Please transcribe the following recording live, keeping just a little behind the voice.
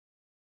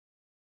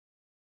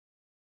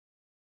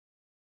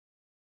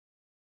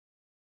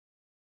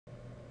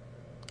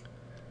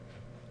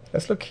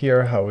Let's look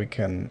here how we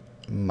can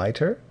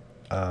miter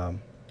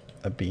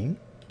a beam.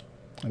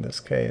 In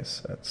this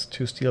case, it's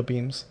 2 steel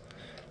beams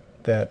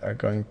that are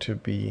going to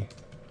be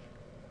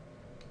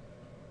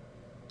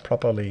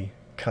properly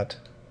cut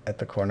at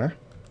the corner.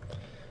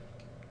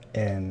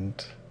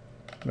 And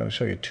I'm going to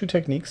show you 2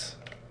 techniques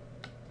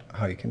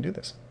how you can do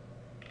this.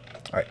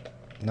 Alright,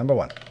 number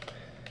 1.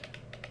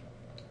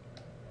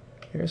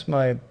 Here's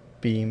my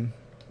beam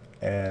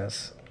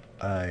as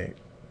I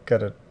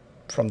got it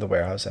from the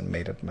warehouse and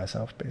made it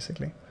myself,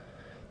 basically.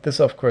 This,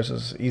 of course,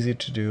 is easy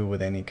to do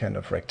with any kind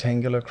of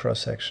rectangular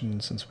cross-section.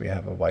 Since we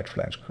have a wide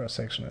flange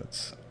cross-section,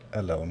 it's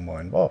a little more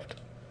involved.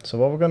 So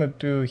what we're going to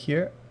do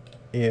here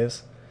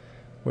is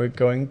we're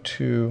going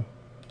to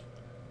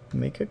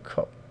make a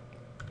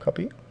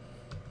copy.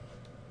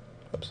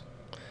 Oops.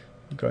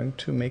 We're going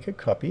to make a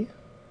copy.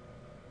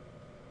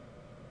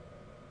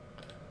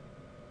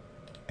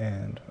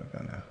 And we're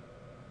going to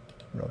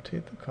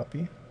rotate the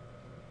copy.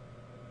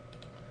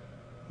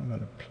 I'm going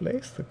to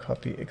place the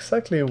copy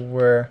exactly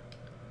where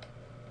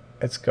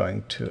it's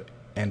going to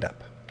end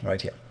up,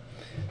 right here.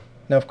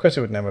 Now, of course,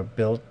 you would never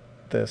build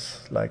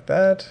this like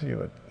that. You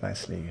would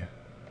nicely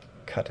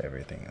cut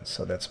everything, and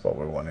so that's what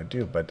we want to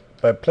do. But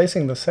by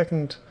placing the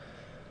second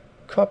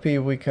copy,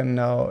 we can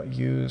now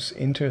use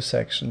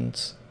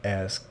intersections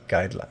as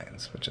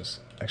guidelines, which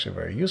is actually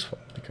very useful,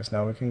 because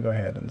now we can go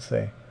ahead and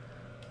say,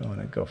 I want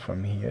to go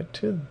from here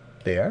to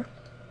there,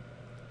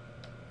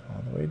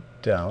 all the way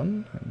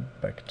down and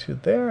back to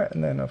there,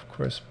 and then of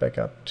course back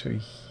up to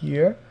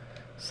here,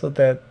 so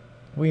that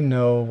we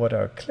know what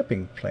our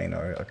clipping plane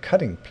or our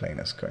cutting plane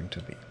is going to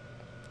be.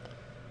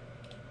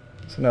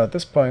 So now at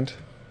this point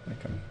I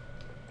can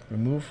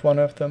remove one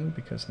of them,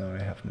 because now I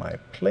have my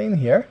plane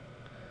here.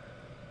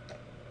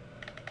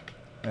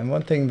 And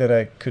one thing that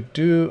I could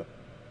do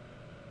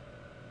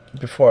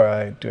before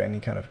I do any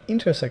kind of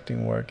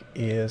intersecting work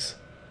is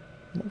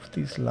move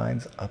these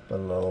lines up a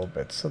little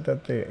bit so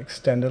that they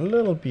extend a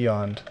little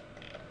beyond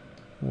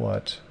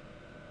what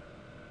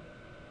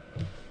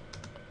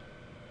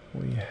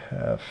we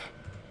have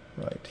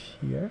right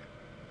here,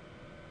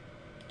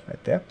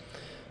 right there,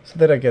 so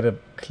that I get a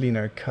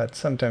cleaner cut.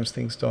 Sometimes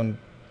things don't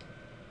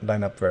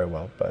line up very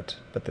well, but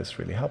this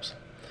really helps.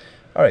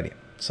 Alrighty,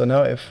 so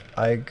now if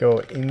I go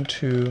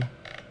into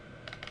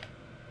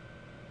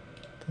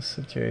the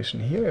situation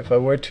here, if I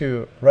were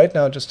to right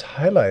now just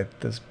highlight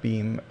this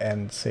beam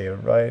and say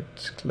right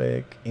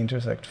click,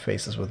 intersect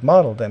faces with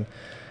model, then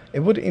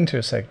it would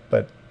intersect,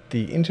 but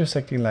the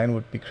intersecting line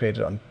would be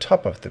created on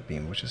top of the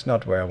beam, which is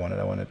not where I want it.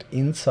 I want it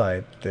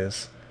inside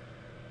this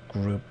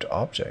grouped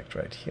object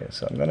right here.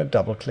 So I'm going to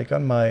double click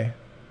on my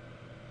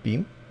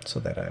beam so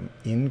that I'm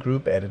in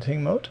group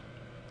editing mode.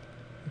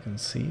 You can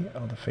see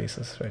all the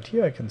faces right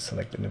here. I can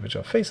select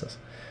individual faces.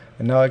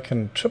 And now I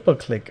can triple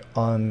click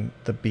on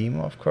the beam,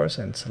 of course,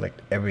 and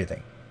select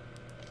everything.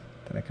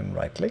 Then I can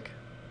right click,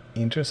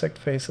 intersect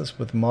faces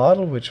with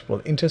model, which will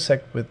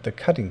intersect with the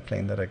cutting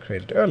plane that I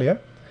created earlier.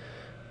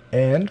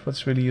 And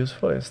what's really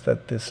useful is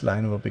that this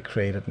line will be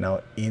created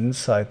now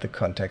inside the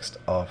context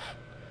of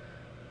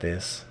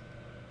this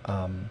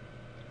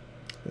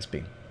this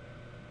beam.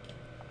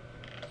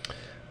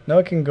 Now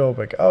I can go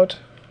back out.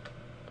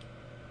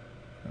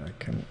 I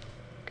can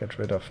get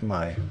rid of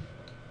my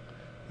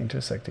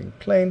intersecting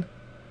plane.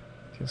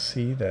 You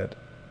see that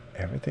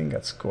everything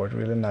got scored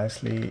really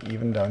nicely,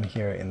 even down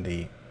here in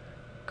the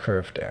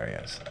curved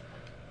areas.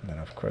 And then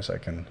of course I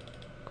can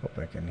go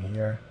back in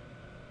here,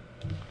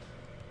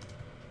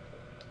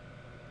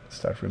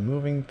 start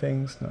removing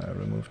things. Now I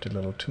removed a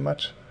little too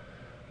much,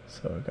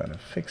 so we're going to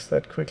fix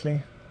that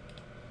quickly.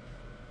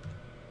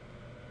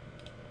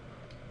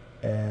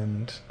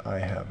 And I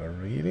have a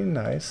really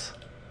nicely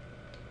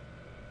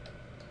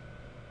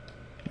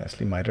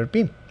mitered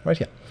beam right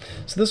here.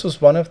 So this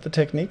was one of the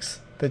techniques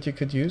that you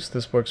could use.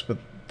 This works with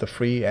the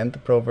free and the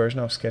pro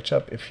version of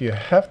SketchUp. If you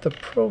have the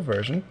pro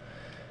version,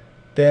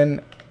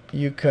 then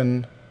you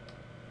can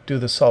do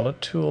the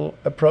solid tool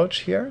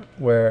approach here,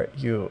 where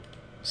you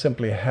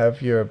simply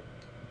have your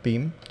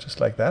beam just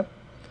like that,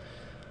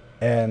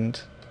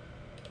 and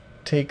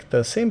take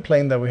the same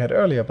plane that we had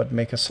earlier but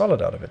make a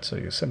solid out of it. So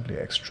you simply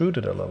extrude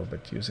it a little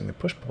bit using the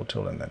push-pull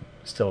tool, and then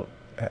still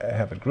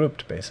have it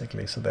grouped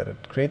basically so that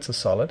it creates a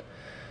solid.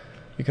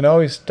 You can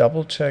always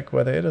double check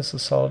whether it is a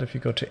solid if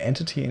you go to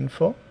Entity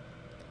Info,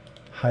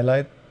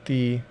 highlight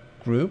the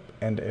group,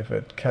 and if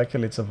it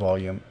calculates a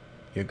volume,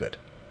 you're good.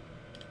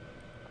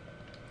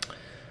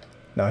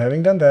 Now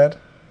having done that,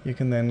 you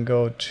can then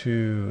go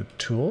to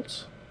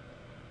Tools,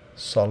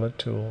 Solid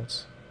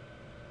Tools,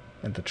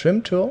 and the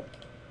Trim tool,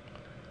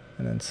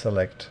 and then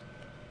select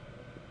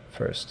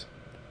first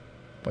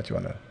what you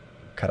want to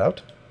cut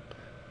out,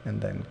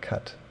 and then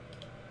cut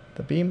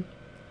the beam.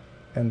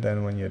 And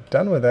then when you're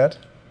done with that,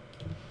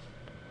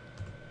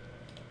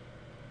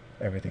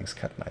 everything's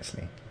cut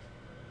nicely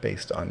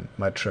based on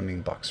my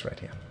trimming box right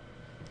here.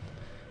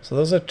 So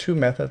those are 2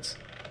 methods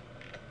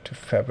to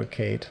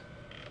fabricate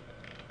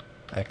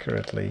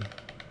accurately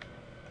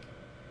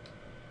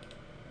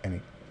any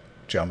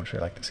geometry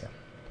like this here.